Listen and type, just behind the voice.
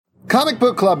Comic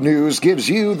Book Club News gives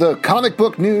you the comic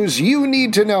book news you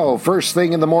need to know first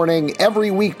thing in the morning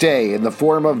every weekday in the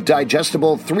form of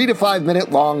digestible 3 to 5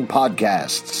 minute long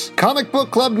podcasts. Comic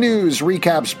Book Club News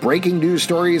recaps breaking news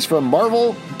stories from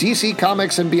Marvel, DC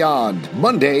Comics, and beyond,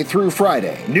 Monday through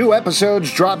Friday. New episodes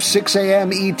drop 6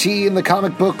 a.m. ET in the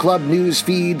Comic Book Club News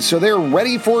feed, so they're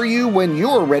ready for you when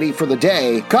you're ready for the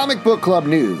day. Comic Book Club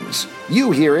News.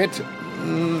 You hear it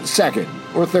second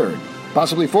or third,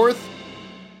 possibly fourth.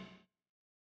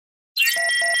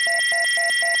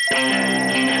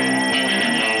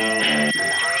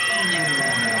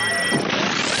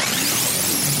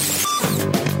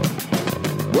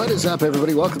 What is up,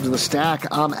 everybody? Welcome to The Stack.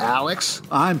 I'm Alex.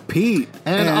 I'm Pete.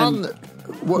 And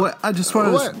I just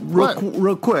want to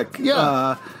real quick.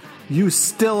 Yeah. You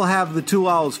still have the two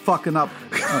owls fucking up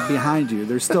behind you.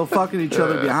 They're still fucking each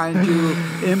other behind you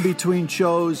in between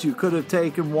shows. You could have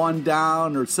taken one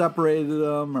down or separated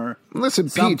them or Listen,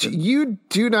 something. Peach, you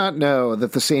do not know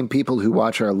that the same people who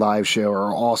watch our live show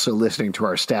are also listening to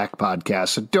our Stack podcast,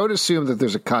 so don't assume that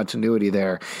there's a continuity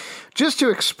there. Just to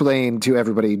explain to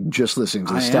everybody just listening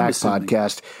to the Stack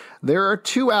podcast, there are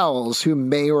two owls who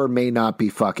may or may not be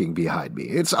fucking behind me.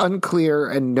 It's unclear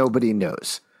and nobody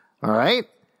knows. All right?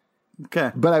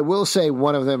 Okay. But I will say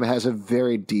one of them has a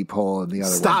very deep hole and the other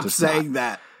one Stop does saying not.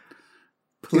 that.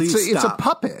 Please It's a stop.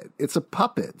 puppet. It's a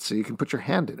puppet, so you can put your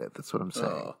hand in it. That's what I'm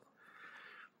saying.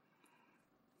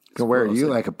 So where are you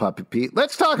like a puppet, Pete?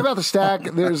 Let's talk about the Stack.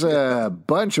 There's a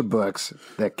bunch of books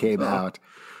that came out.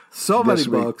 So many this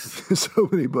week. books. So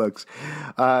many books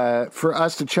for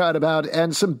us to chat about,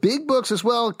 and some big books as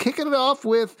well. Kicking it off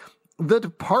with The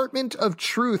Department of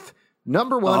Truth, #1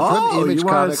 from Image you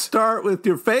want to Comics. start with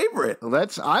your favorite?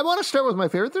 I want to start with my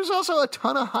favorite. There's also a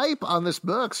ton of hype on this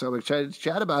book, so I'm excited to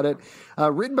chat about it.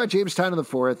 Written by James Tynion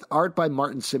IV, art by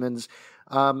Martin Simmons.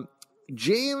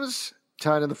 James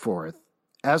Tynion IV,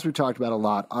 as we talked about a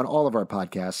lot on all of our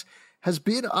podcasts, has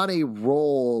been on a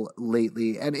roll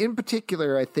lately. And in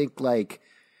particular, I think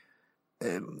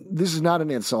this is not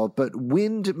an insult, but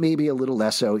Wind maybe a little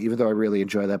less so, even though I really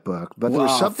enjoy that book. But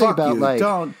there's something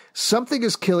about Something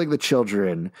is Killing the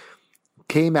Children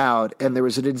came out and there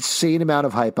was an insane amount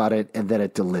of hype on it and then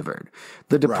it delivered.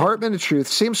 The Department of Truth,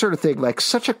 same sort of thing, like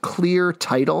such a clear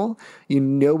title. You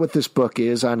know what this book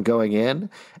is on going in,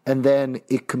 and then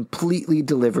it completely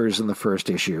delivers in the first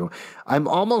issue. I'm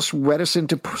almost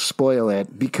reticent to spoil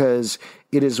it because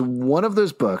it is one of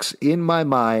those books in my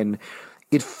mind.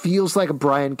 It feels like a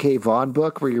Brian K. Vaughan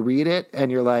book where you read it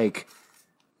and you're like,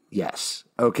 yes,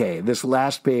 okay, this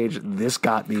last page, this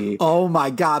got me. Oh my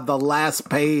God, the last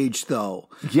page, though.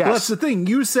 Yes. Well, that's the thing.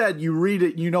 You said you read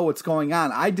it, you know what's going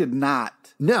on. I did not.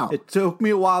 No. It took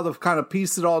me a while to kind of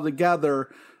piece it all together.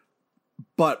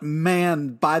 But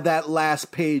man, by that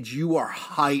last page, you are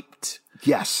hyped.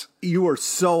 Yes. You are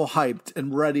so hyped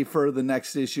and ready for the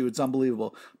next issue. It's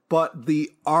unbelievable. But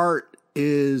the art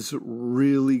is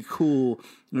really cool.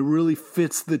 It really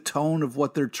fits the tone of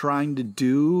what they're trying to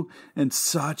do in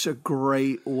such a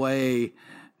great way.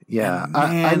 Yeah. And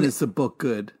man, is the book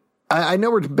good. I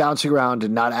know we're bouncing around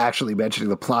and not actually mentioning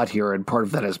the plot here, and part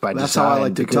of that is by design. That's how I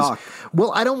like to talk.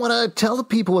 Well, I don't want to tell the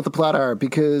people what the plot are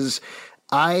because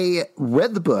I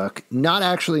read the book not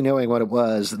actually knowing what it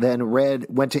was, then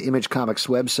went to Image Comics'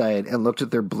 website and looked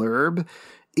at their blurb.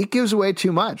 It gives away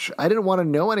too much. I didn't want to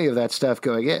know any of that stuff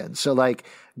going in. So,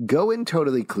 go in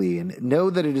totally clean. Know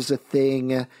that it is a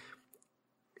thing.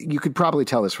 You could probably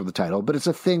tell this from the title, but it's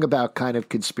a thing about kind of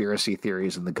conspiracy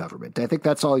theories in the government. I think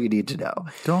that's all you need to know.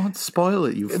 Don't spoil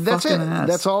it, you That's fucking it. ass.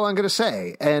 That's all I'm going to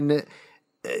say. And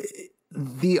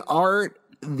the art,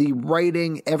 the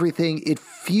writing, everything, it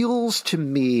feels to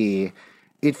me,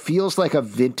 it feels like a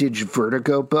vintage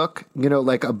Vertigo book,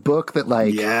 like a book that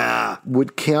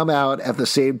would come out at the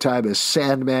same time as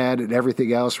Sandman and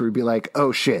everything else, where you'd be like,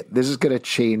 oh shit, this is going to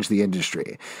change the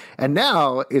industry. And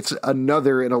now it's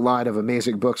another in a line of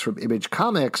amazing books from Image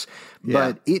Comics,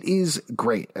 but it is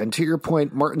great. And to your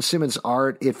point, Martin Simmons'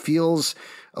 art, it feels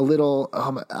a little,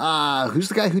 who's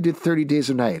the guy who did 30 Days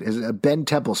of Night? Is it Ben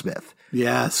Templesmith?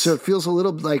 Yes. So it feels a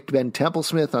little like Ben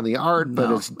Templesmith on the art,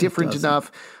 but it's different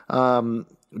enough.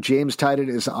 James Tynion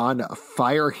is on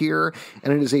fire here,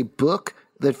 and it is a book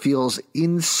that feels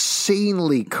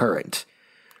insanely current.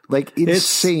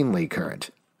 Insanely current.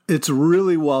 It's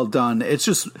really well done. It's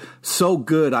just so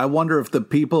good. I wonder if the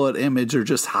people at Image are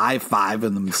just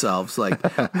high-fiving themselves. We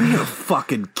are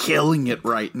fucking killing it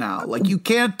right now. You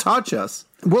can't touch us.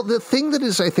 Well, the thing that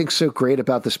is, I think, so great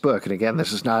about this book, and again,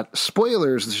 this is not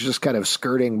spoilers, this is just kind of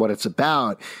skirting what it's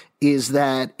about, is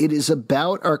that it is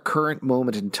about our current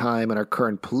moment in time and our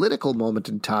current political moment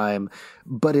in time,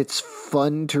 but it's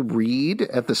fun to read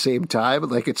at the same time.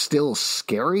 Like, it's still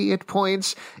scary at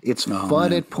points. It's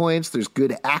fun at points. There's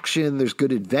good action. There's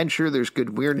good adventure. There's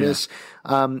good weirdness.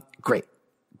 Yeah.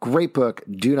 Great book.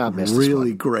 Do not miss this one.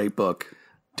 Really great book.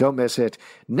 Don't miss it.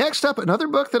 Next up, another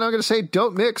book that I'm going to say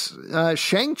don't mix.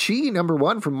 Shang-Chi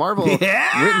 #1 from Marvel.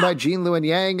 Yeah! Written by Gene Luen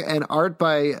Yang and art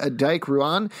by Daik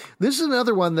Ruan. This is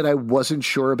another one that I wasn't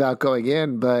sure about going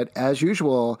in, but as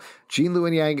usual, Gene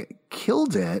Luen Yang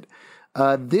killed it.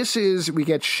 We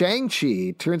get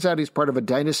Shang-Chi. Turns out he's part of a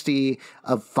dynasty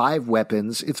of 5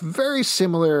 weapons. It's very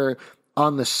similar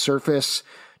on the surface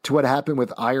to what happened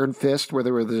with Iron Fist, where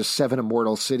there were the 7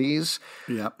 immortal cities.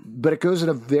 Yep. But it goes in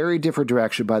a very different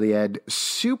direction by the end.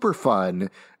 Super fun.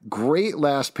 Great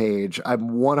last page. I'm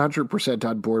 100%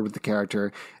 on board with the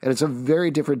character. And it's a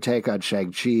very different take on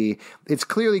Shang-Chi. It's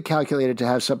clearly calculated to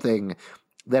have something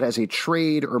that has a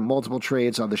trade or multiple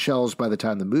trades on the shelves by the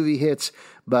time the movie hits,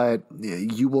 but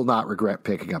you will not regret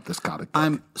picking up this comic book.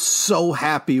 I'm so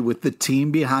happy with the team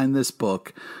behind this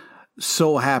book.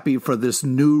 So happy for this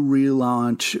new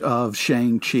relaunch of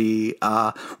Shang-Chi.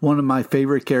 One of my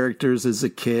favorite characters as a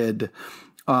kid.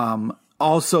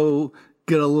 Also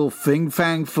get a little Fing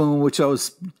Fang Foom, which I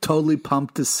was totally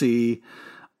pumped to see.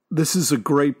 This is a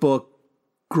great book.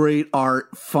 Great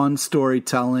art, fun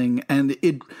storytelling, and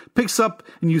it picks up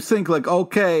and you think like,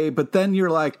 okay, but then you're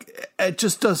like, it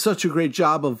just does such a great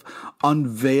job of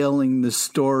unveiling the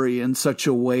story in such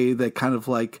a way that kind of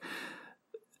like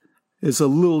is a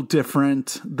little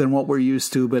different than what we're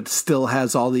used to, but still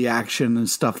has all the action and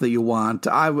stuff that you want.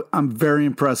 I'm very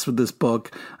impressed with this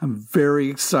book. I'm very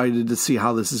excited to see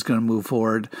how this is going to move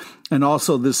forward. And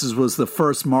also was the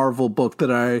first Marvel book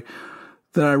that I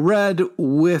read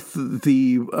with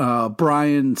the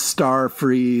Brian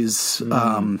Stelfreeze.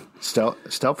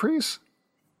 Stelfreeze?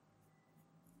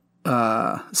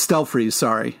 Stelfreeze,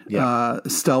 sorry. Yeah.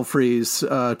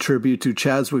 Stelfreeze tribute to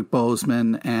Chadwick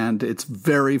Boseman, and it's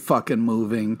very fucking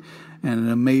moving and an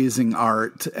amazing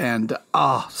art and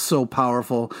so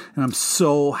powerful. And I'm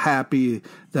so happy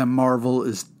that Marvel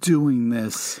is doing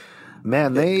this.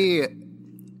 Man, they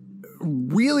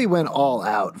really went all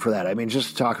out for that. I mean, just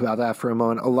to talk about that for a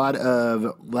moment, a lot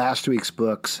of last week's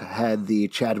books had the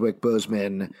Chadwick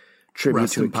Boseman tribute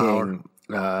to a king.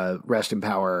 Rest in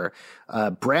power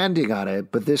branding on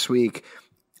it, but this week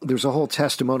there's a whole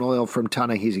testimonial from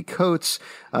Ta-Nehisi Coates.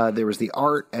 There was the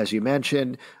art, as you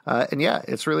mentioned, and yeah,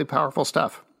 it's really powerful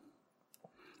stuff.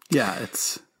 Yeah,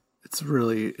 it's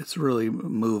really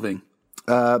moving.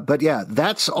 But yeah,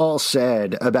 that's all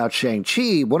said about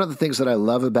Shang-Chi. One of the things that I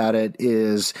love about it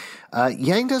is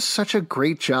Yang does such a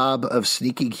great job of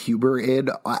sneaking humor in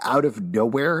out of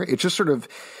nowhere. It's just sort of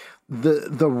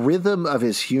the rhythm of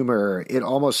his humor, it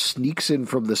almost sneaks in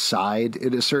from the side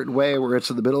in a certain way where it's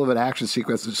in the middle of an action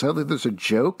sequence and suddenly there's a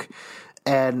joke,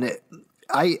 and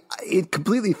it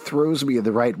completely throws me in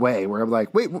the right way where I'm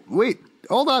like, wait,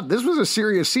 hold on, this was a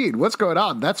serious scene. What's going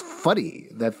on? That's funny,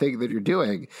 that thing that you're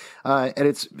doing. And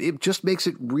it just makes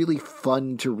it really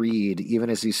fun to read, even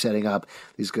as he's setting up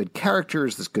these good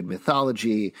characters, this good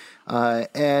mythology.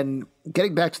 And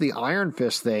getting back to the Iron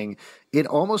Fist thing, it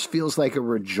almost feels like a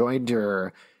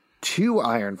rejoinder to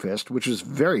Iron Fist, which is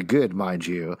very good, mind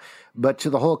you, but to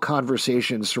the whole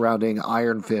conversation surrounding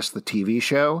Iron Fist, the TV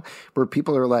show, where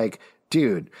people are like,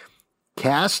 dude,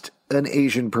 cast an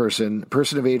Asian person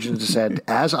of Asian descent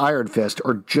as Iron Fist,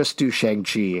 or just do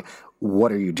Shang-Chi.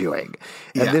 What are you doing?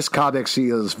 And this comic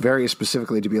seems very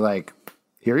specifically to be like,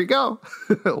 here you go.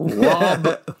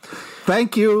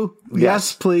 Thank you.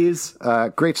 Yes, please.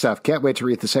 Great stuff. Can't wait to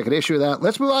read the second issue of that.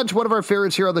 Let's move on to one of our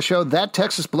favorites here on the show, That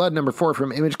Texas Blood, #4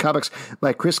 from Image Comics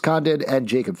by Chris Condon and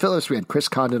Jacob Phillips. We had Chris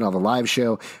Condon on the live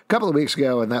show a couple of weeks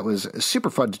ago, and that was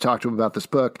super fun to talk to him about this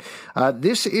book.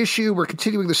 This issue, we're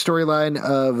continuing the storyline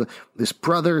of this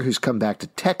brother who's come back to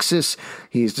Texas.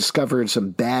 He's discovered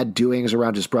some bad doings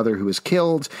around his brother who was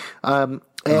killed.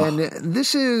 And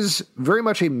this is very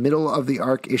much a middle of the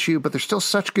arc issue, but there's still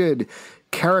such good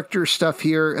character stuff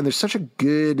here, and there's such a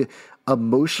good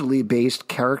emotionally based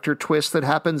character twist that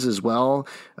happens as well.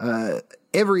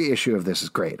 Every issue of this is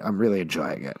great. I'm really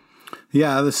enjoying it.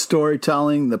 Yeah, the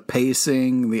storytelling, the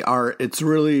pacing, the art, it's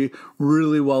really,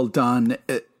 really well done.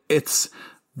 It's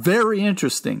very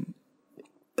interesting.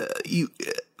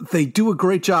 They do a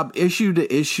great job issue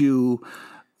to issue,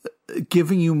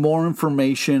 giving you more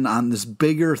information on this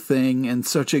bigger thing in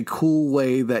such a cool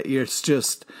way that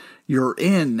you're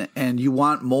in and you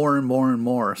want more and more and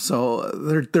more. So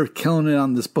they're killing it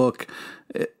on this book.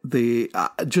 The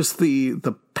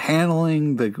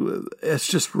paneling, it's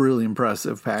just really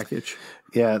impressive package.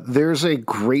 Yeah, there's a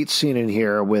great scene in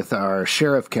here with our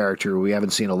sheriff character we haven't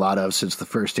seen a lot of since the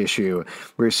first issue,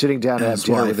 where he's sitting down at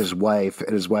dinner with his wife,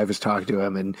 and his wife is talking to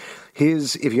him, and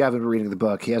if you haven't been reading the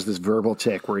book, he has this verbal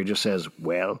tick where he just says,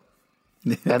 well,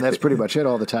 and that's pretty much it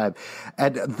all the time.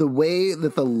 And the way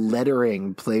that the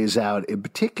lettering plays out in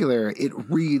particular, it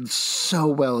reads so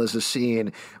well as a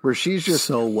scene where she's just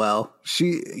so well.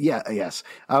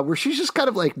 Where she's just kind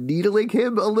of like needling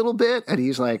him a little bit, and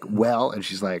he's like, well, and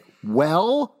she's like,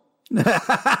 well.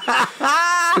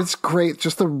 It's great.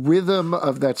 Just the rhythm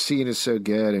of that scene is so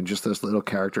good, and just those little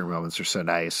character moments are so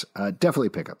nice. Definitely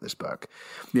pick up this book.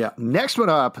 Yeah. Next one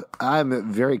up,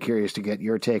 I'm very curious to get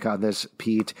your take on this,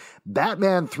 Pete.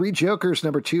 Batman 3 Jokers,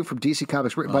 #2 from DC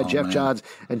Comics, written by Jeff Johns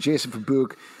and Jason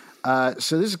Fabuk.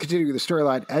 So this is continuing the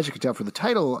storyline, as you can tell from the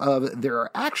title, of there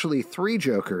are actually 3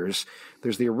 Jokers.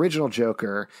 There's the original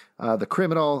Joker, the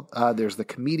criminal, there's the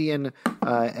comedian,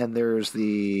 and there's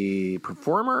the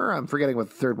performer. I'm forgetting what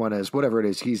the third one is. Whatever it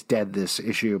is, he's dead this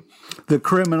issue. The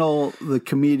criminal, the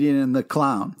comedian, and the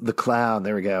clown. The clown,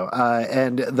 there we go.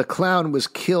 And the clown was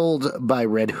killed by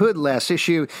Red Hood last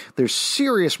issue. There's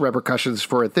serious repercussions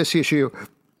for it this issue.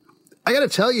 I got to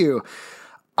tell you,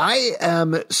 I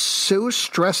am so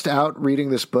stressed out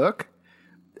reading this book.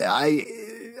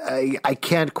 I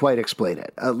can't quite explain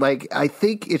it. I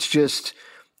think it's Jason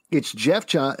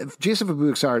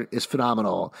Fabuk's art is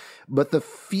phenomenal, but the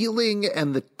feeling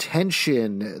and the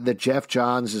tension that Jeff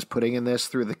Johns is putting in this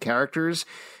through the characters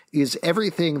is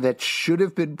everything that should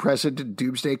have been present in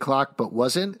Doomsday Clock, but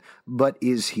wasn't, but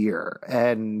is here.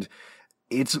 And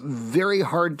it's very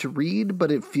hard to read,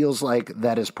 but it feels like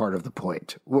that is part of the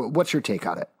point. What's your take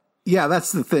on it? Yeah,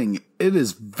 that's the thing. It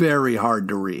is very hard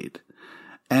to read.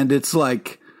 And it's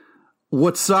like,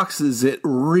 what sucks is it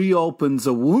reopens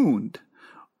a wound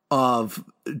of,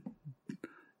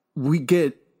 we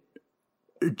get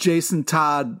Jason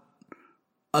Todd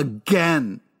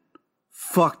again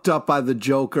fucked up by the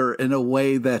Joker in a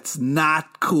way that's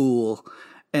not cool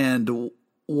and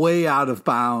way out of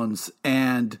bounds.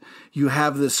 And you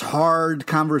have this hard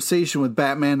conversation with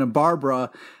Batman and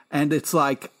Barbara, and it's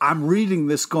like, I'm reading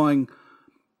this going,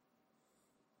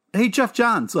 hey, Jeff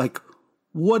Johns, like,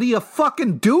 what are you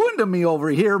fucking doing to me over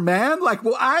here, man? Like,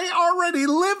 well, I already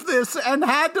lived this and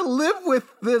had to live with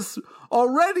this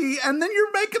already, and then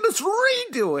you're making us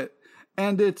redo it.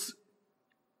 And it's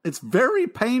very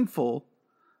painful,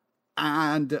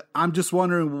 and I'm just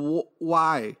wondering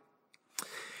why.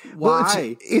 Why?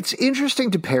 Well, it's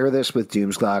interesting to pair this with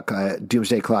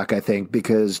Doomsday Clock, I think,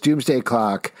 because Doomsday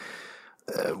Clock,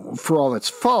 for all its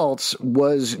faults,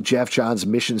 was Jeff Johns'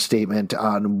 mission statement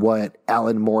on what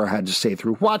Alan Moore had to say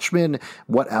through Watchmen,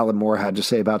 what Alan Moore had to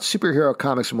say about superhero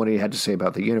comics, and what he had to say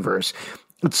about the universe.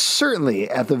 It's certainly,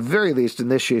 at the very least in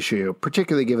this issue,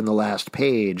 particularly given the last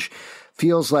page,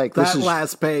 feels like that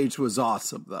last page was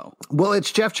awesome, though. Well,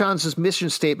 it's Jeff Johns' mission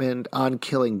statement on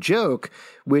Killing Joke,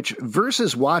 which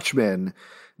versus Watchmen,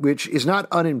 which is not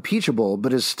unimpeachable,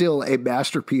 but is still a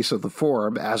masterpiece of the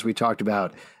form, as we talked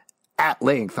about at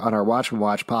length on our Watchmen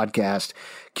Watch podcast.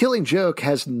 Killing Joke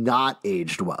has not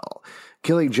aged well.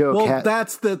 Killing Joke. Well,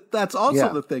 that's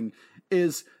also the thing,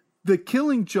 is the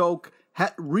Killing Joke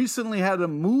recently had a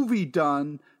movie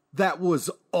done that was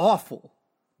awful,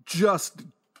 just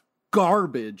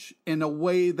garbage in a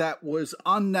way that was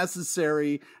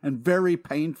unnecessary and very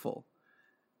painful.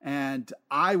 And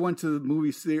I went to the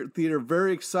movie theater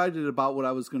very excited about what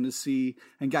I was going to see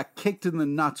and got kicked in the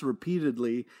nuts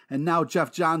repeatedly. And now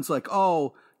Jeff Johns like,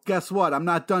 oh, guess what? I'm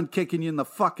not done kicking you in the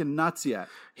fucking nuts yet.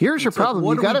 Here's your problem.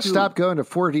 You got to stop going to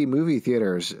 4D movie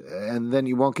theaters, and then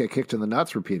you won't get kicked in the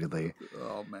nuts repeatedly.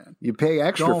 Oh, man. You pay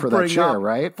extra for that chair,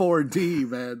 right? 4D,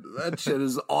 man. That shit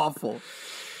is awful.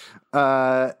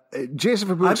 Jason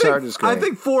Fabuk's art is great. I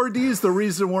think 4D is the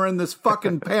reason we're in this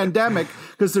fucking pandemic,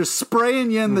 because they're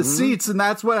spraying you in the seats, and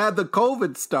that's what had the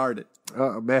COVID started.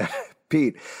 Oh, man.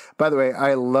 Pete, by the way,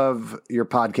 I love your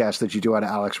podcast that you do on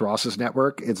Alex Ross's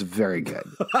network. It's very good.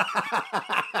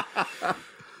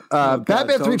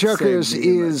 Batman 3 Jokers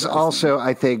is also,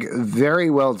 I think, very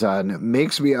well done.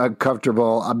 Makes me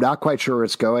uncomfortable. I'm not quite sure where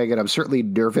it's going, and I'm certainly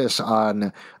nervous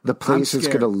on the place it's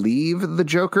going to leave the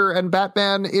Joker and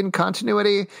Batman in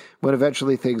continuity when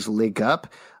eventually things link up.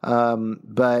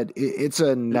 But it's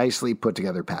a nicely put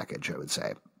together package, I would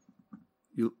say.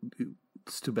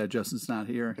 It's too bad Justin's not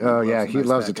here. He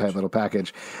loves a tight little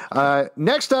package.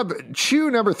 Next up,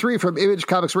 Chew number 3 from Image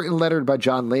Comics, written and lettered by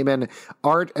John Layman,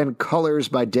 art and colors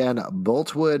by Dan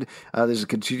Boltwood. This is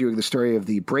continuing the story of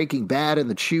the Breaking Bad and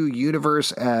the Chew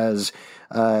universe as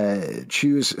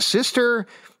Chew's sister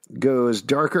goes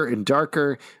darker and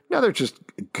darker. Another just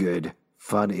good,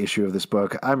 fun issue of this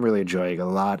book. I'm really enjoying a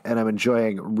lot, and I'm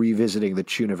enjoying revisiting the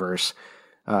Chew-niverse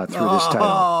through this title.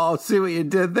 Oh, see what you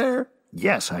did there?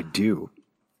 Yes, I do.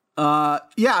 I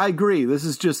agree. This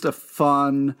is just a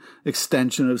fun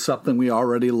extension of something we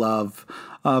already love.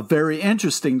 Very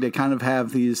interesting to kind of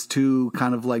have these two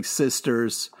kind of like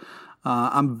sisters.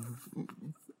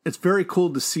 It's very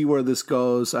cool to see where this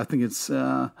goes. I think it's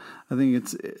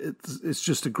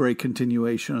just a great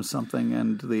continuation of something,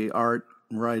 and the art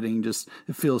and writing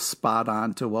it feels spot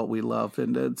on to what we love,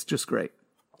 and it's just great.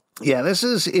 Yeah,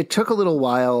 it took a little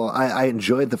while. I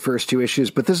enjoyed the first 2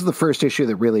 issues, but this is the first issue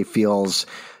that really feels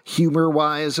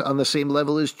humor-wise on the same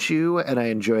level as Chew, and I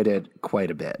enjoyed it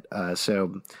quite a bit.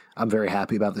 So I'm very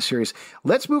happy about the series.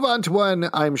 Let's move on to one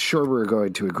I'm sure we're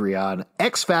going to agree on.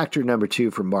 X Factor number 2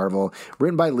 from Marvel,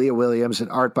 written by Leah Williams and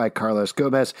art by Carlos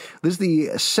Gomez. This is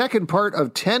the second part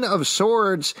of 10 of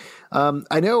Swords.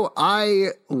 I know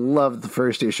I loved the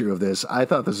first issue of this. I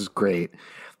thought this was great.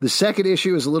 The second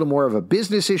issue is a little more of a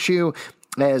business issue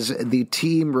as the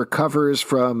team recovers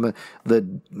from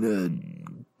the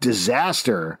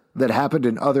disaster that happened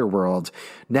in Otherworld.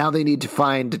 Now they need to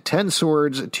find 10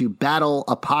 swords to battle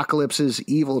Apocalypse's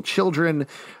evil children.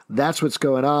 That's what's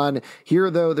going on. Here,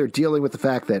 though, they're dealing with the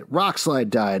fact that Rockslide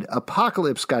died,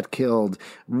 Apocalypse got killed,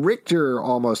 Richter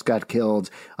almost got killed,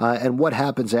 and what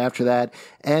happens after that.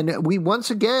 And we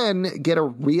once again get a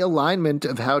realignment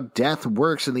of how death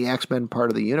works in the X-Men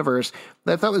part of the universe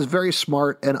that I thought was very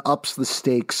smart and ups the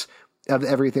stakes of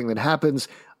everything that happens.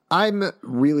 I'm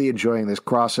really enjoying this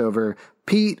crossover.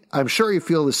 Pete, I'm sure you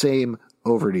feel the same.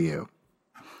 Over to you.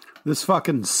 This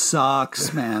fucking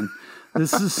sucks, man.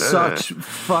 This is such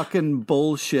fucking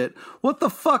bullshit. What the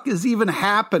fuck is even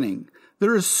happening?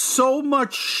 There is so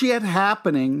much shit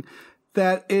happening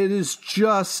that it is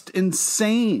just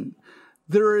insane.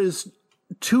 There is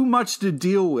too much to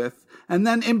deal with. And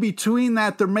then in between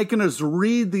that, they're making us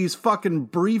read these fucking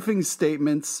briefing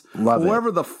statements,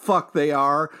 whoever the fuck they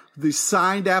are, the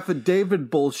signed affidavit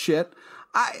bullshit.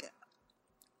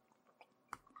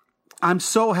 I'm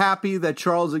so happy that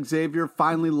Charles Xavier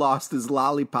finally lost his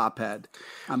lollipop head.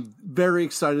 I'm very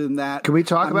excited in that. Can we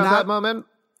talk about that moment?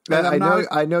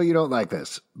 I know you don't like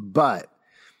this, but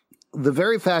the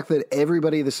very fact that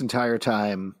everybody this entire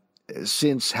time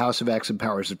since House of X and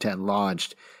Powers of 10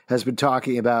 launched has been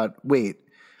talking about, wait,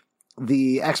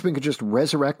 the X-Men could just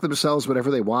resurrect themselves whenever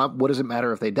they want. What does it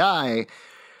matter if they die?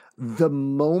 The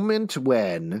moment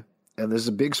when, and this is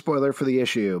a big spoiler for the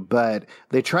issue, but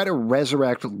they try to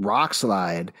resurrect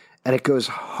Rockslide and it goes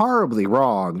horribly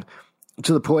wrong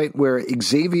to the point where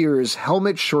Xavier's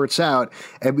helmet shorts out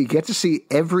and we get to see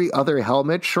every other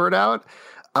helmet short out.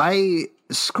 I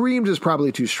screamed is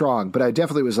probably too strong, but I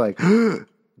definitely was like,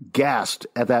 gasped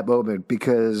at that moment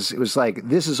because it was like,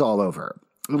 this is all over.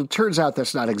 It turns out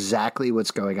that's not exactly what's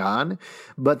going on,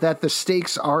 but that the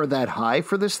stakes are that high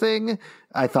for this thing,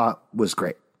 I thought was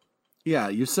great. Yeah,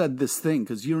 you said this thing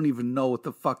because you don't even know what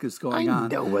the fuck is going on. I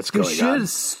know what's going on. This shit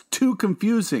is too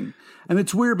confusing. And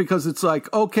it's weird because it's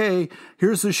like, okay,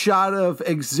 here's a shot of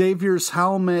Xavier's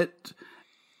helmet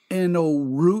in a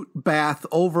root bath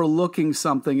overlooking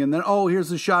something. And then,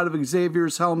 here's a shot of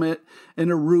Xavier's helmet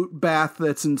in a root bath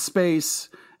that's in space,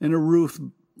 in a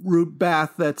root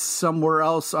bath that's somewhere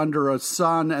else under a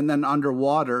sun and then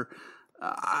underwater.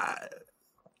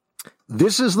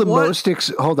 This is the most...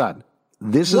 hold on.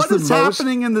 What is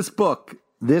happening in this book?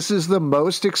 This is the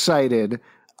most excited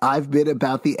I've been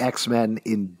about the X-Men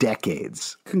in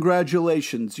decades.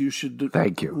 Congratulations. You should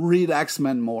read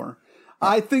X-Men more.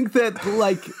 I think that,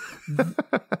 like,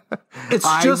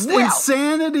 it's just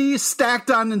insanity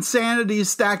stacked on insanity,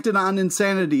 stacked on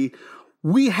insanity.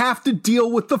 We have to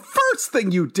deal with the first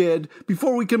thing you did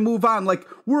before we can move on. Like,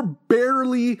 we're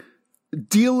barely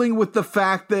dealing with the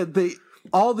fact that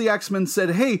all the X-Men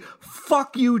said, hey,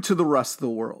 fuck you to the rest of the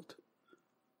world.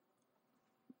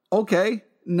 Okay,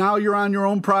 now you're on your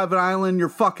own private island, you're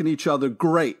fucking each other,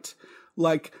 great.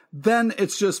 Like, then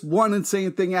it's just one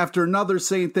insane thing after another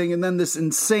insane thing, and then this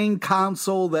insane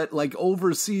council that, like,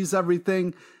 oversees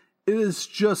everything. it is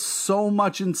just so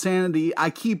much insanity. I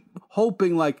keep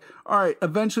hoping, like, all right,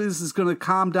 eventually this is going to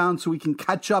calm down so we can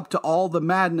catch up to all the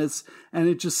madness, and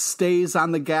it just stays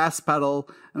on the gas pedal,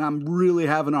 and I'm really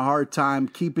having a hard time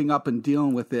keeping up and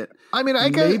dealing with it. I mean, I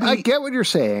get what you're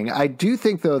saying. I do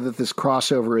think, though, that this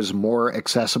crossover is more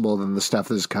accessible than the stuff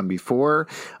that has come before.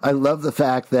 I love the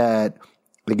fact that,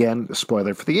 again,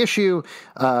 spoiler for the issue,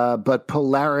 but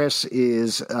Polaris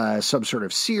is some sort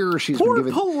of seer. Poor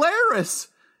Polaris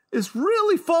is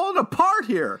really falling apart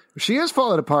here. She is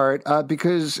falling apart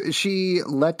because she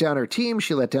let down her team.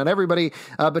 She let down everybody.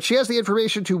 But she has the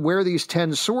information to where these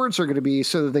 10 swords are going to be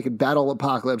so that they can battle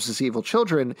Apocalypse's evil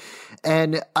children.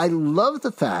 And I love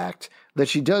the fact that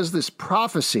she does this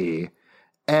prophecy,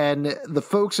 and the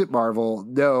folks at Marvel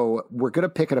know we're going to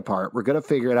pick it apart. We're going to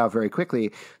figure it out very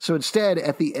quickly. So instead,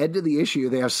 at the end of the issue,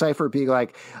 they have Cypher being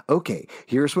like, okay,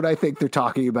 here's what I think they're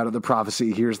talking about in the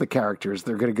prophecy. Here's the characters.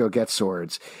 They're going to go get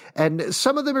swords. And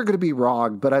some of them are going to be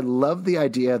wrong, but I love the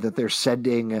idea that they're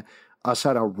sending us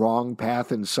on a wrong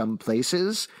path in some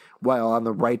places while on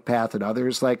the right path in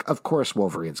others. Like, of course,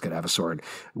 Wolverine's going to have a sword.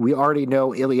 We already know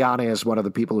Illyana is one of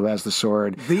the people who has the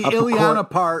sword. The Illyana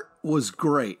part was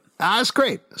great. It's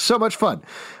great. So much fun.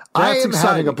 I am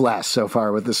having a blast so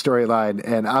far with the storyline,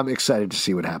 and I'm excited to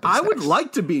see what happens next. Would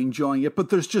like to be enjoying it,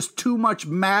 but there's just too much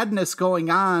madness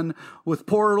going on with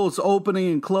portals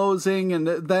opening and closing, and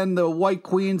then the White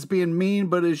Queen's being mean,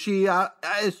 but is she...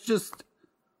 it's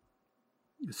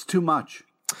too much.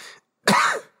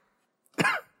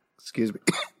 Excuse me.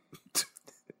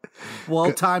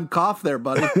 Well-timed cough there,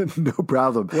 buddy. No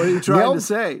problem. What are you trying to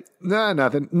say? No,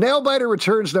 nothing. Nailbiter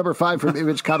returns #5 from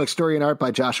Image Comic Story and art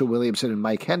by Joshua Williamson and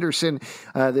Mike Henderson.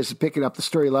 This is picking up the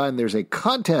storyline. There's a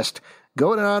contest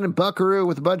going on in Buckaroo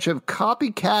with a bunch of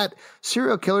copycat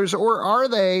serial killers, or are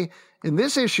they? In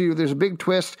this issue, there's a big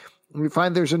twist. We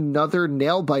find there's another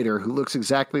Nailbiter who looks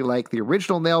exactly like the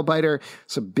original Nailbiter.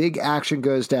 Some big action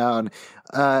goes down.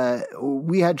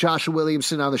 We had Joshua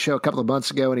Williamson on the show a couple of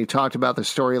months ago, and he talked about the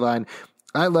storyline.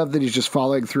 I love that he's just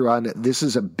following through on this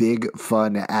is a big,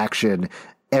 fun action.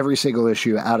 Every single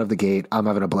issue out of the gate. I'm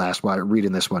having a blast while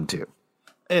reading this one, too.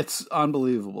 It's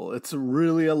unbelievable. It's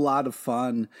really a lot of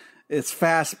fun. It's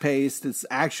fast-paced. It's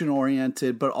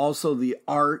action-oriented, but also the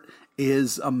art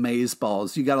is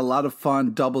amazeballs. You got a lot of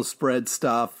fun double spread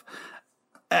stuff.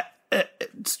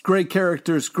 It's great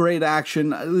characters, great action.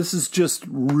 This is just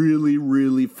really,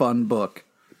 really fun book.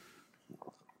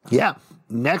 Yeah.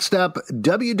 Next up,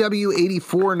 WW84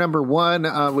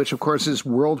 #1, which of course is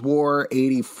World War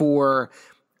 84.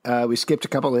 We skipped a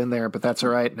couple in there, but that's all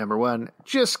right. #1,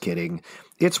 just kidding.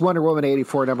 It's Wonder Woman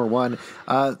 84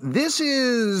 #1. This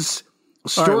is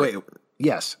story. Right,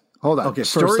 yes. Hold on. Okay,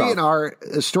 story and art.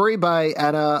 A story by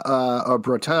Anna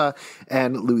Obrota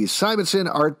and Louise Simonson.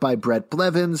 Art by Brett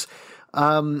Blevins.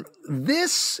 I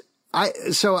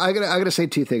gotta say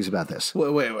two things about this.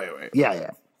 Wait. Yeah.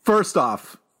 First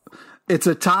off, it's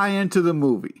a tie-in to the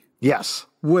movie. Yes.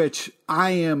 Which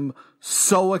I am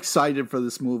so excited for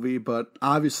this movie, but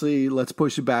obviously let's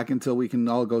push it back until we can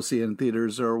all go see it in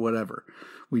theaters or whatever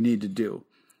we need to do.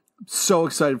 So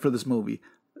excited for this movie.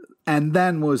 And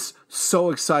then was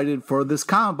so excited for this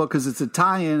comic book because it's a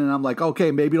tie-in, and I'm like, okay,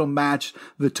 maybe it'll match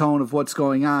the tone of what's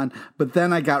going on. But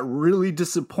then I got really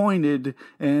disappointed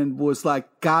and was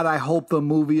like, God, I hope the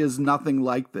movie is nothing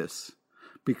like this,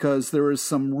 because there is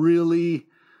some really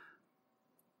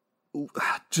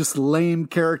just lame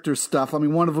character stuff. I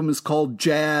mean, one of them is called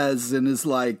Jazz and is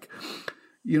like,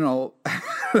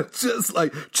 just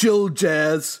like chill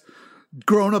Jazz.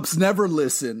 Grown-ups never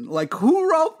listen. Like, who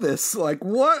wrote this? Like,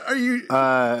 what are you...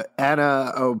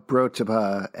 Anna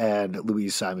Obrotova and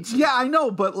Louise Simonson. Yeah, I know,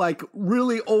 but like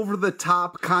really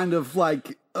over-the-top kind of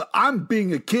like, I'm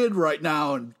being a kid right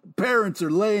now and parents are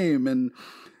lame. And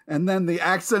then the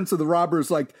accents of the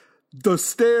robbers like, the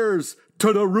stairs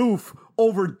to the roof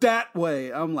over that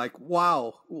way. I'm like,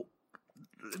 wow. No,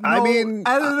 I mean,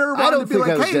 editor wanted to be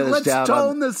like, hey, let's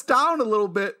tone this down a little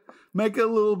bit. Make it a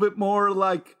little bit more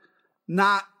like...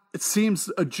 it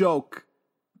seems a joke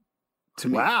to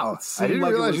me. Wow. I didn't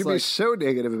realize you'd be so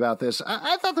negative about this.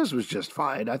 I thought this was just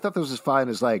fine. I thought this was fine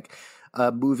as like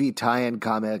a movie tie-in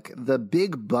comic. The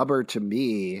big bummer to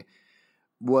me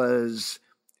was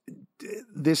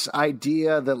this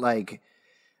idea that like,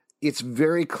 it's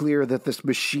very clear that this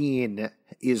machine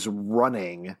is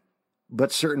running,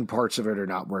 but certain parts of it are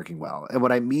not working well. And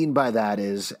what I mean by that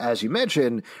is, as you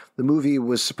mentioned, the movie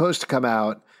was supposed to come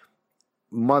out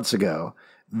months ago.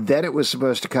 Then it was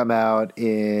supposed to come out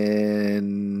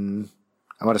in,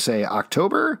 I want to say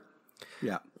October.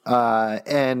 Yeah.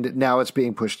 And now it's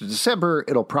being pushed to December.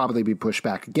 It'll probably be pushed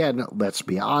back again, let's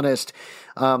be honest.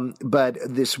 But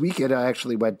this weekend, I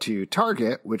actually went to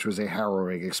Target, which was a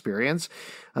harrowing experience.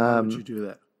 How would you do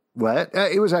that? What?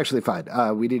 It was actually fine.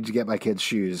 We needed to get my kids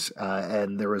shoes,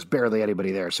 and there was barely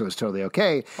anybody there, so it was totally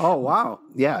okay. Oh, wow.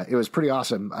 Yeah, it was pretty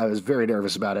awesome. I was very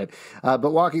nervous about it.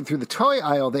 But walking through the toy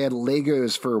aisle, they had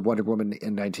Legos for Wonder Woman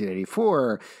in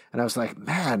 1984, and I was like,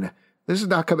 man, this is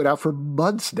not coming out for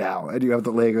months now, and you have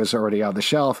the Legos already on the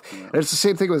shelf. Yeah. And it's the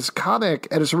same thing with this comic,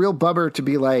 and it's a real bummer to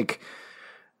be like,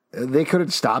 they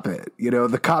couldn't stop it. You know,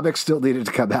 the comic still needed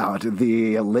to come out.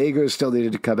 The Legos still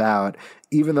needed to come out,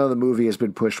 even though the movie has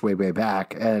been pushed way, way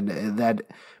back. And that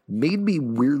made me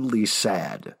weirdly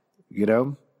sad, you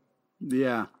know?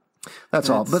 Yeah. That's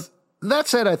all. But that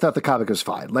said, I thought the comic was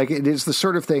fine. Like, it is the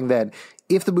sort of thing that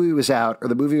if the movie was out or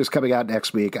the movie was coming out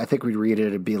next week, I think we'd read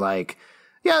it and be like,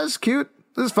 yeah, this is cute.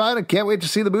 This is fine. I can't wait to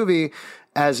see the movie.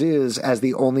 As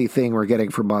the only thing we're getting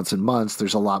for months and months,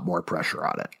 there's a lot more pressure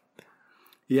on it.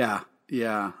 Yeah,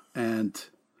 yeah. And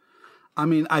I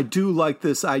mean, I do like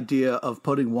this idea of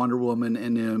putting Wonder Woman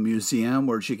in a museum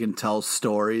where she can tell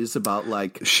stories about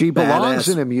like she belongs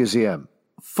in a museum.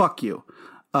 Fuck you.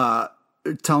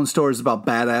 Telling stories about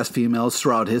badass females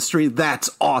throughout history. That's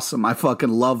awesome. I fucking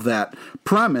love that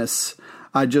premise.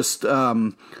 I just,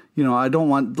 I don't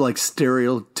want like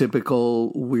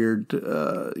stereotypical weird,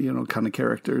 kind of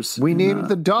characters. We named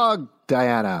the dog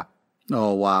Diana.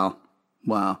 Oh, wow.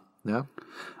 Wow. Yeah.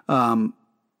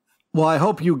 Well, I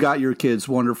hope you got your kids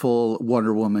wonderful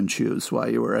Wonder Woman shoes while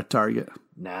you were at Target.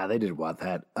 Nah, they didn't want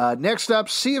that. Next up,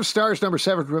 Sea of Stars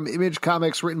 #7 from Image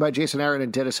Comics, written by Jason Aaron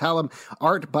and Dennis Hallam,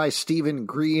 art by Stephen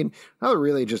Green. Another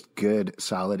really just good,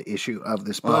 solid issue of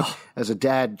this book as a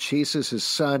dad chases his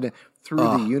son through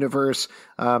the universe.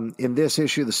 In this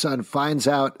issue, the son finds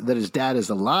out that his dad is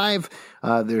alive.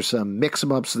 There's some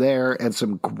mix-em-ups there and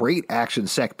some great action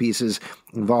set pieces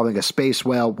involving a space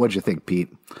whale. What'd you think, Pete?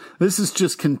 This is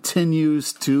just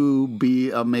continues to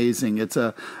be amazing.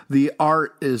 The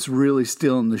art is really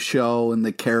stealing the show, and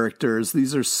the characters.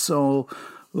 These are so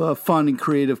fun and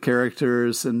creative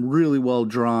characters and really well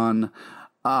drawn.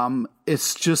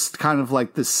 It's just kind of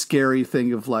like this scary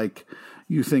thing of like,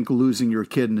 you think losing your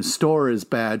kid in a store is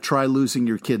bad. Try losing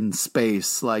your kid in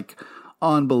space. Like,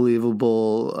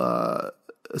 unbelievable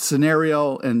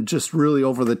scenario and just really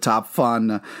over the top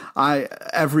fun.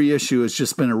 Every issue has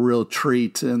just been a real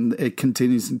treat, and it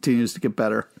continues to get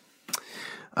better.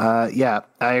 Yeah,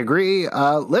 I agree.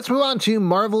 Let's move on to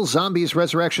Marvel Zombies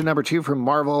Resurrection #2 from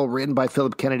Marvel, written by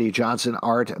Philip Kennedy Johnson,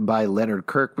 art by Leonard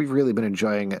Kirk. We've really been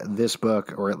enjoying this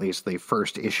book, or at least the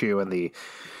first issue and the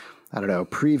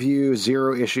preview,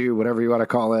 zero issue, whatever you want to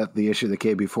call it, the issue that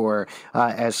came before,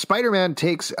 as Spider-Man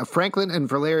takes Franklin and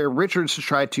Valeria Richards to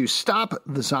try to stop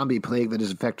the zombie plague that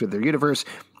has infected their universe.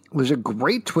 There's a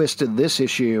great twist in this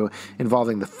issue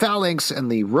involving the phalanx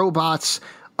and the robots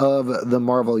of the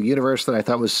Marvel Universe that I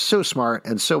thought was so smart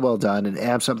and so well done and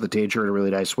amps up the danger in a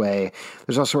really nice way.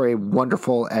 There's also a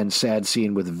wonderful and sad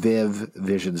scene with Viv,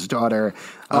 Vision's daughter.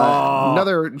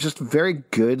 Another just very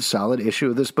good, solid issue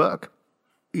of this book.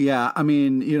 Yeah, I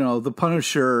mean, the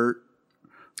Punisher.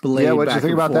 Yeah, what do you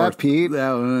think about that, Pete?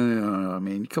 I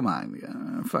mean, come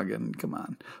on, come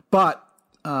on. But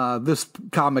this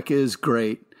comic is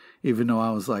great, even though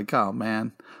I was like, oh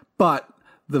man. But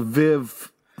the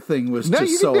Viv thing was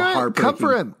just so heartbreaking. Come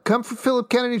for him. Come for Philip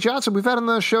Kennedy Johnson. We've had him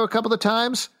on the show a couple of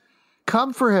times.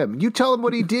 Come for him. You tell him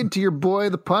what he did to your boy,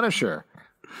 the Punisher.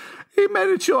 He made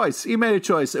a choice.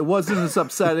 It wasn't as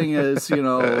upsetting as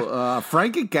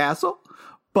Franken Castle.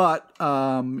 But,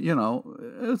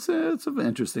 it's an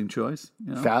interesting choice.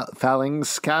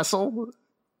 Phalanx Castle?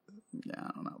 Yeah, I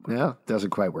don't know. Yeah,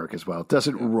 doesn't quite work as well.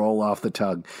 Doesn't roll off the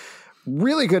tongue.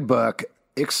 Really good book.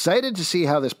 Excited to see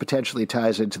how this potentially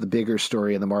ties into the bigger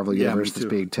story in the Marvel Universe that's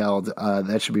being told.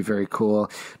 That should be very cool.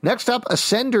 Next up,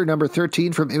 Ascender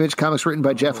 #13 from Image Comics, written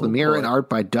by Jeff Lemire and art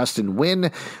by Dustin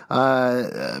Nguyen.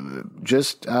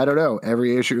 I don't know.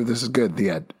 Every issue of this is good. The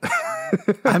end.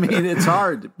 I mean, it's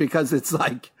hard because it's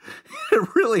like, it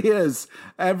really is.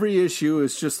 Every issue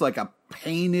is just like a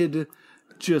painted,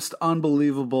 just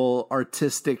unbelievable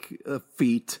artistic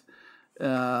feat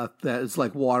that is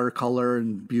like watercolor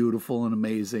and beautiful and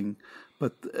amazing.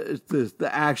 But the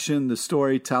action, the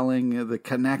storytelling, the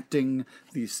connecting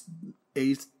these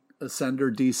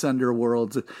Ascender, Descender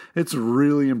worlds, it's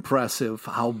really impressive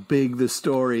how big the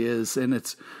story is. And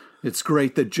it's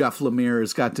great that Jeff Lemire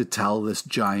has got to tell this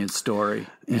giant story.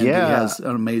 And he has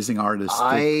an amazing artist.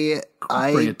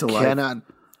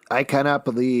 I cannot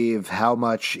believe how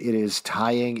much it is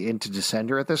tying into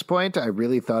Descender at this point. I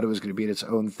really thought it was going to be its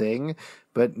own thing,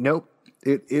 but nope.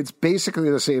 It's basically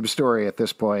the same story at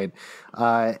this point.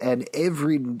 And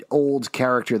every old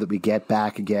character that we get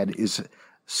back again is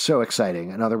so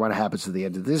exciting. Another one happens at the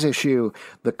end of this issue.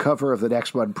 The cover of the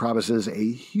next one promises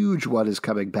a huge one is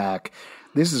coming back.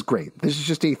 This is great. This is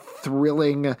just a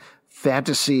thrilling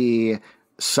fantasy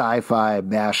sci-fi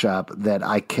mashup that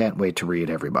I can't wait to read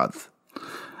every month.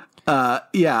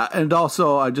 Yeah, and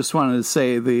also I just wanted to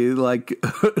say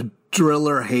the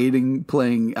Driller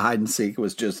playing hide and seek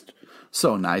was just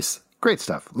so nice. Great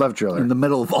stuff. Love Driller. In the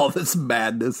middle of all this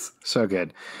madness. So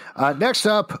good. Next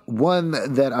up, one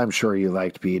that I'm sure you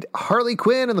liked, Pete. Harley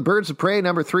Quinn and the Birds of Prey,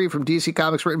 #3 from DC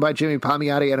Comics, written by Jimmy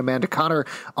Palmiotti and Amanda Conner.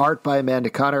 Art by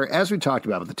Amanda Conner. As we talked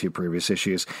about with the two previous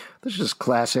issues, this is just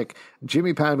classic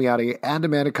Jimmy Palmiotti and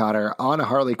Amanda Conner on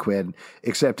Harley Quinn,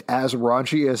 except as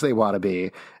raunchy as they want to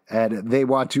be. And they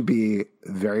want to be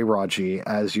very raunchy,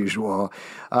 as usual.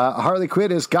 Harley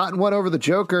Quinn has gotten one over the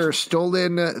Joker,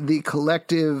 stolen the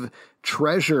collective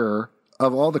treasure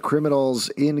of all the criminals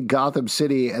in Gotham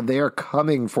City, and they are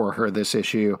coming for her this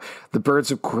issue. The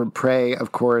Birds of Prey,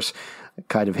 of course,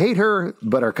 kind of hate her,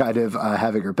 but are kind of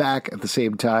having her back at the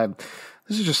same time.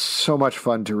 This is just so much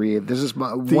fun to read. This is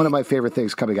one of my favorite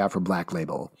things coming out from Black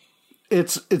Label.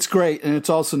 It's great, and it's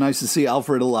also nice to see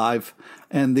Alfred alive.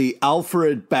 And the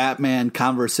Alfred Batman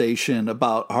conversation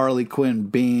about Harley Quinn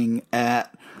being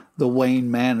at the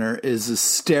Wayne Manor is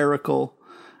hysterical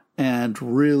and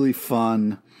really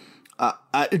fun.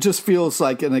 It just feels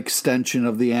like an extension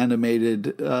of the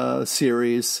animated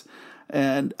series.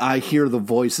 And I hear the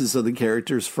voices of the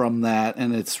characters from that,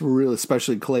 and it's real,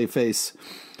 especially Clayface.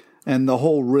 And the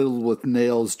whole riddle with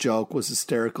nails joke was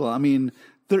hysterical. I mean,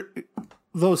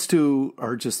 those two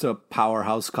are just a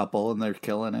powerhouse couple, and they're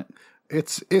killing it.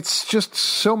 It's just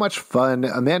so much fun.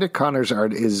 Amanda Conner's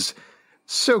art is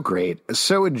so great,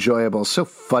 so enjoyable, so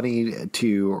funny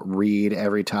to read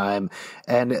every time.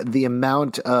 And the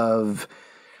amount of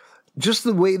just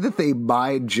the way that they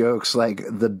mine jokes, like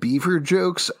the beaver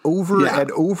jokes over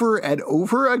and over and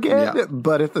over again,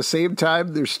 but at the same time,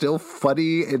 they're still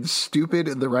funny and stupid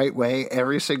in the right way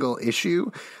every single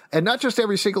issue. And not just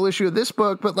every single issue of this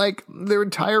book, but like their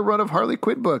entire run of Harley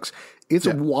Quinn books. It's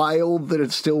wild that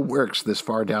it still works this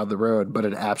far down the road, but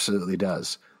it absolutely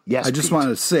does. Yes, I just wanted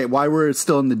to say why we're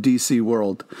still in the DC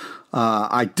world.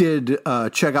 I did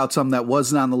check out some that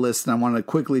wasn't on the list, and I wanted to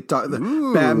quickly talk.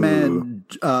 Batman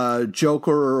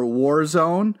Joker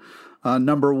Warzone,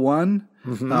 #1.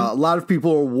 Mm-hmm. A lot of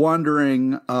people are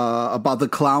wondering about the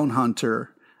Clown Hunter.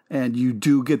 And you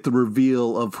do get the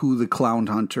reveal of who the Clown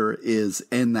Hunter is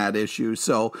in that issue.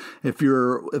 So if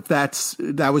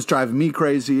that was driving me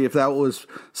crazy, if that was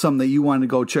something that you wanted to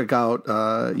go check out,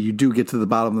 you do get to the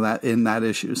bottom of that in that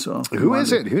issue. So who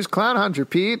is it? Who's Clown Hunter,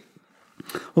 Pete?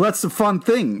 Well, that's the fun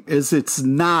thing is it's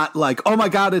not like, oh my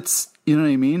God, you know what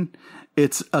I mean?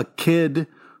 It's a kid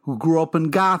who grew up in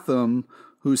Gotham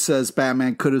who says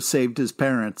Batman could have saved his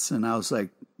parents. And I was like,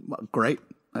 well, great.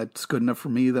 That's good enough for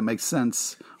me. That makes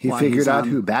sense. He figured out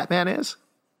who Batman is?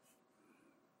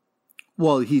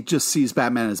 Well, he just sees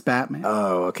Batman as Batman.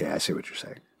 Oh, okay. I see what you're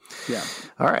saying. Yeah.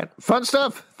 All right. Fun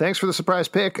stuff. Thanks for the surprise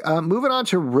pick. Moving on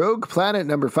to Rogue Planet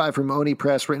 #5 from Oni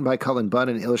Press, written by Cullen Bunn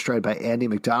and illustrated by Andy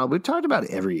McDonald. We've talked about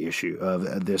every issue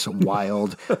of this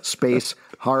wild space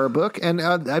horror book, and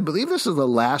I believe this is the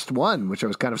last one, which I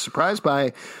was kind of surprised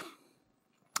by.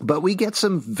 But we get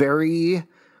some very,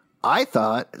 I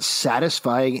thought,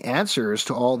 satisfying answers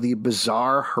to all the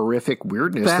bizarre, horrific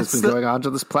weirdness that's been going on to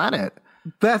this planet.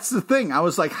 That's the thing. I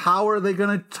was like, how are they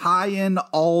going to tie in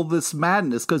all this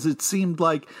madness? Because it seemed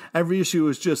like every issue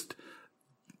was just,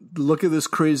 look at this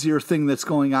crazier thing that's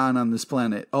going on this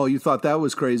planet. Oh, you thought that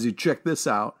was crazy. Check this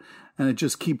out. And it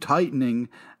just kept tightening.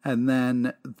 And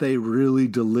then they really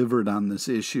delivered on this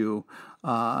issue.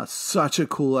 Such a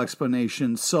cool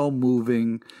explanation. So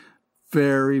moving.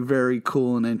 Very, very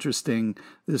cool and interesting.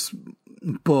 This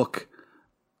book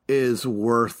is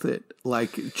worth it.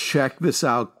 Like, check this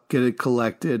out. Get it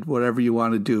collected. Whatever you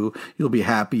want to do, you'll be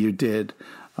happy you did.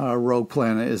 Rogue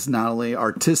Planet is not only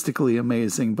artistically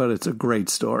amazing, but it's a great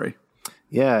story.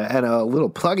 Yeah, and a little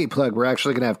pluggy plug. We're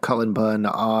actually going to have Cullen Bunn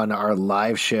on our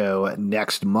live show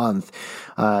next month,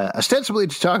 ostensibly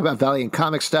to talk about Valiant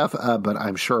comic stuff, but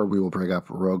I'm sure we will bring up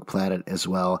Rogue Planet as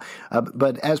well.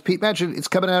 But as Pete mentioned, it's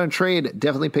coming out in trade.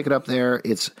 Definitely pick it up there.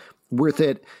 It's worth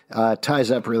it.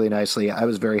 Ties up really nicely. I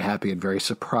was very happy and very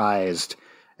surprised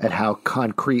at how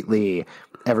concretely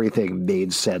everything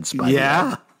made sense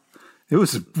by it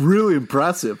was really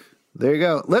impressive. There you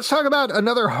go. Let's talk about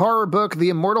another horror book, The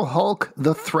Immortal Hulk,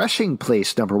 The Threshing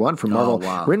Place, #1 from Marvel. Oh,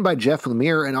 wow. Written by Jeff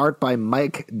Lemire and art by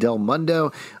Mike Del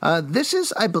Mundo. This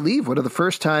is, I believe, one of the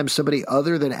first times somebody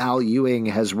other than Al Ewing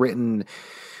has written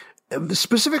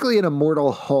specifically an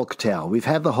Immortal Hulk tale. We've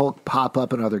had the Hulk pop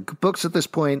up in other books at this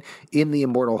point in the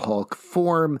Immortal Hulk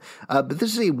form, but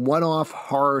this is a one-off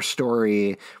horror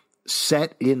story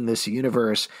set in this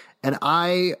universe. And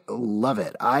I love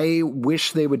it. I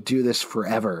wish they would do this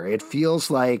forever. It feels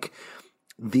like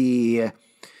the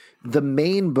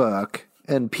main book,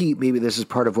 and Pete, maybe this is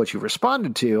part of what you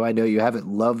responded to. I know you haven't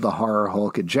loved the horror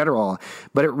Hulk in general,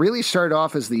 but it really started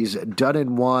off as these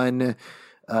done-in-one,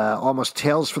 almost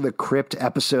Tales from the Crypt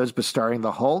episodes, but starring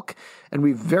the Hulk. And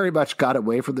we very much got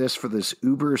away from this for this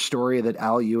Uber story that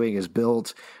Al Ewing has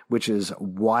built, which is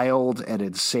wild and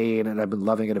insane, and I've been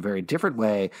loving it a very different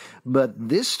way. But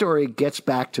this story gets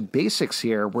back to basics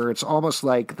here, where it's almost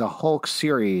like the Hulk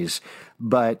series,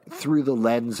 but through the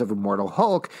lens of Immortal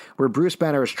Hulk, where Bruce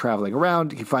Banner is traveling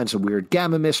around. He finds a weird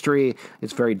gamma mystery.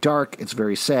 It's very dark. It's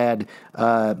very sad.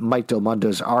 Mike Del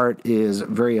Mundo's art is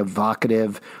very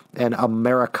evocative and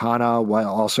Americana, while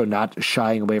also not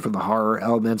shying away from the horror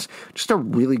elements. Just a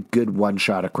really good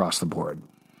one-shot across the board.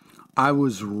 I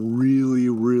was really,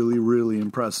 really, really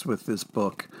impressed with this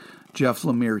book. Jeff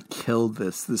Lemire killed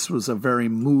this. This was a very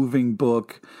moving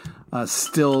book,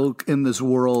 still in this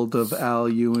world of Al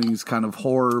Ewing's kind of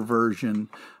horror version,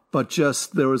 but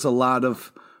just there was a lot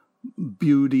of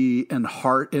beauty and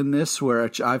heart in this, where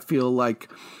I feel like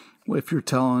if you're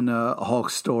telling a Hulk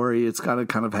story, it's got to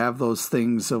kind of have those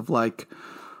things of like,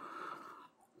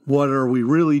 what are we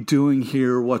really doing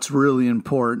here? What's really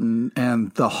important?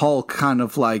 And the Hulk kind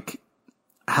of like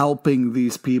helping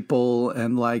these people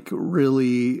and like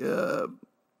really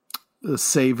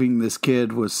saving this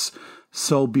kid was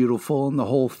so beautiful. And the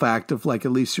whole fact of like,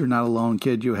 at least you're not alone,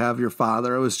 kid. You have your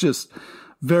father. It was just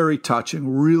very touching,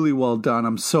 really well done.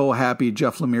 I'm so happy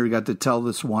Jeff Lemire got to tell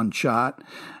this one shot.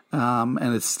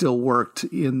 And it still worked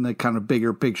in the kind of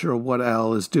bigger picture of what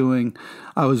Al is doing.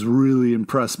 I was really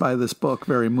impressed by this book,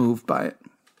 very moved by it.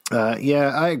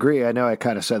 Yeah, I agree. I know I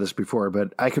kind of said this before,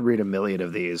 but I could read a million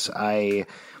of these. I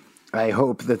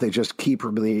hope that they just keep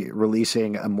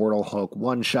releasing Immortal Hulk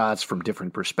one-shots from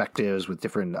different perspectives with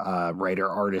different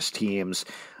writer-artist teams.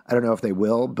 I don't know if they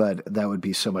will, but that would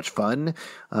be so much fun.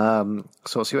 So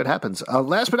we'll see what happens.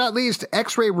 Last but not least,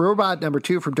 X-Ray Robot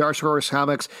 #2 from Dark Horse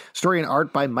Comics. Story and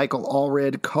art by Michael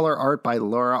Allred. Color art by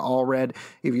Laura Allred.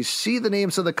 If you see the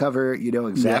names on the cover, you know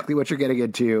exactly what you're getting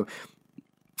into.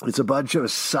 It's a bunch of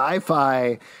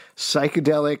sci-fi,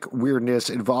 psychedelic weirdness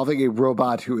involving a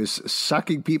robot who is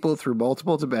sucking people through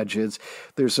multiple dimensions.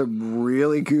 There's some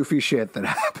really goofy shit that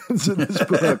happens in this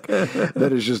book that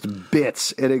is just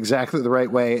bits in exactly the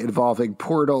right way, involving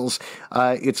portals.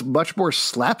 It's much more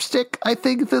slapstick, I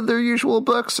think, than their usual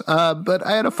books, but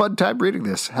I had a fun time reading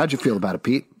this. How'd you feel about it,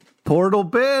 Pete? Portal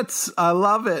bits. I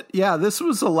love it. Yeah, this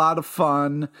was a lot of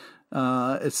fun.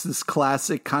 It's this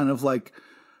classic kind of like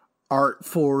art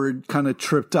forward, kind of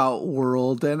tripped out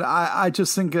world. And I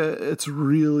just think it's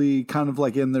really kind of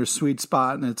like in their sweet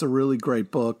spot, and it's a really great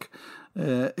book.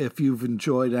 If you've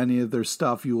enjoyed any of their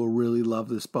stuff, you will really love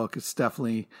this book. It's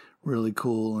definitely really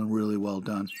cool and really well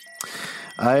done.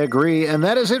 I agree. And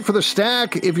that is it for the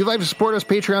stack. If you'd like to support us,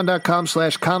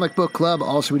 patreon.com/Comic Book Club.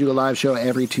 Also, we do a live show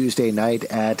every Tuesday night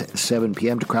at 7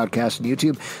 p.m. to Crowdcast and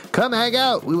YouTube. Come hang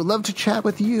out. We would love to chat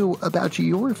with you about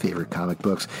your favorite comic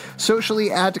books.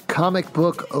 Socially at Comic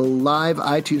Book Live,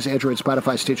 iTunes, Android,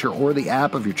 Spotify, Stitcher, or the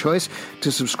app of your choice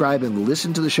to subscribe and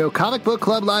listen to the show.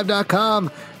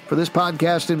 ComicBookClubLive.com for this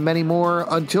podcast and many more.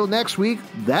 Until next week,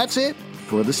 that's it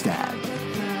for the stack.